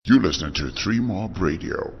You're listening to 3 Mob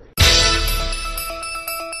Radio.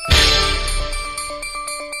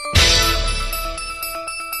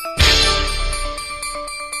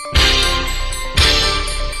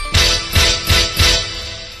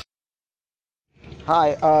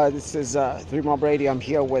 Hi, this is 3 Mob Radio. I'm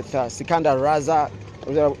here with Sikandar Raza.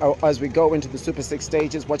 As we go into the Super 6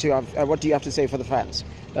 stages, what do you have to say for the fans?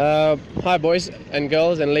 Hi boys and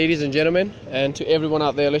girls and ladies and gentlemen, and to everyone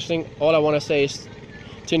out there listening, all I want to say is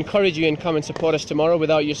to encourage you and come and support us tomorrow.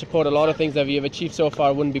 Without your support, a lot of things that we have achieved so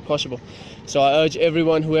far wouldn't be possible. So I urge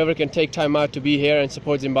everyone, whoever can take time out to be here and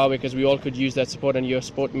support Zimbabwe, because we all could use that support, and your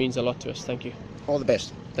support means a lot to us. Thank you. All the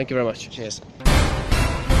best. Thank you very much. Cheers.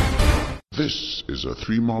 This is a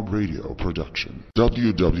 3 Mob Radio production.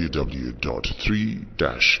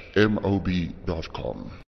 www.3-mob.com